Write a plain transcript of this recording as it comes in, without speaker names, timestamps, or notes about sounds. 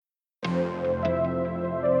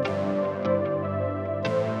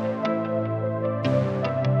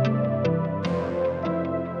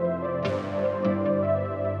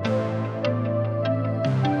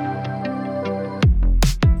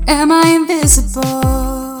Am I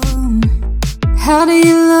invisible? How do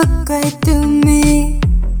you look right through me?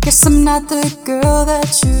 Guess I'm not the girl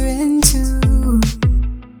that you're into.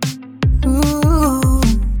 Ooh,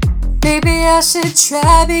 maybe I should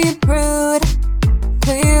try being prude.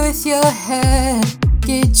 Play with your head,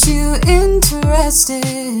 get you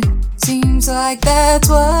interested. Seems like that's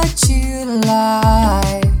what you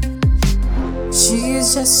like.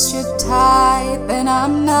 She's just your type and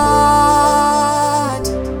I'm not.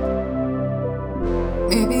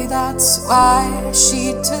 Maybe that's why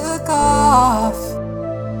she took off.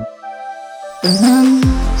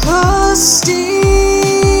 Oh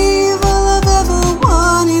Steve, all I've ever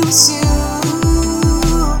wanted was you.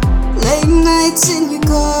 Late nights in your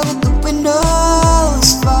car with the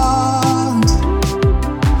windows fogged.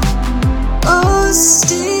 Oh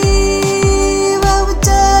Steve, I would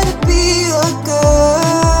die to be your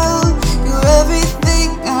girl. You're everything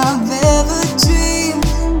I've ever dreamed.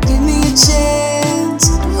 Give me a chance.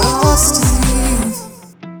 Oh Steve.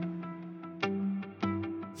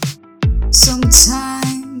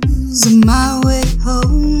 Sometimes on my way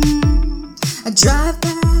home, I drive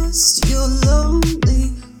past your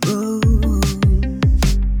lonely road.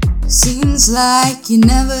 Seems like you're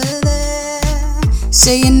never there,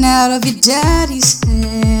 staying out of your daddy's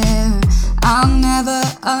hair. I'll never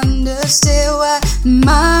understand why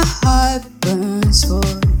my heart burns for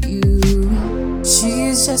you.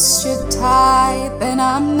 She's just your type and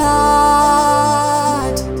I'm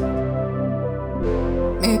not.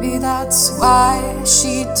 Maybe that's why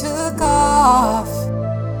she took off.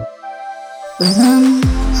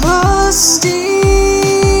 Oh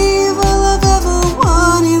Steve, all I've ever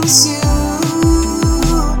wanted was you.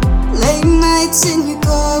 Late nights in your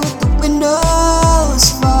car with the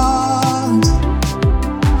windows fogged.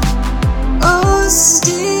 Oh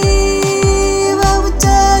Steve.